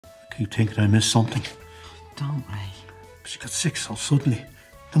keep thinking I missed something. Don't, Ray. She got sick so suddenly.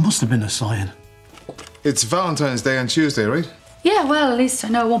 There must have been a sign. It's Valentine's Day on Tuesday, right? Yeah, well, at least I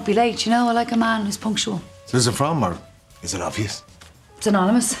know I won't be late, you know? I like a man who's punctual. So is it from, or is it obvious? It's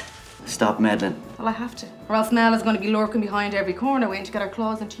anonymous. Stop meddling. Well, I have to. Or else Mel is going to be lurking behind every corner waiting to get her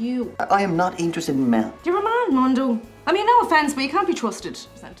claws into you. I am not interested in Mel. You're a man, Mondo. I mean, no offence, but you can't be trusted.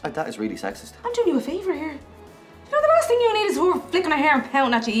 That is really sexist. I'm doing you a favour here. You know, the last thing you need is her flicking her hair and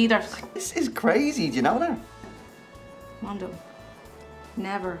pouting at you either. This is crazy, do you know that? Mondo,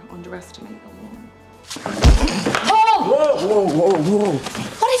 never underestimate a woman. Oh! Whoa, whoa, whoa, whoa.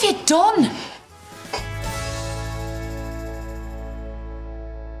 What have you done?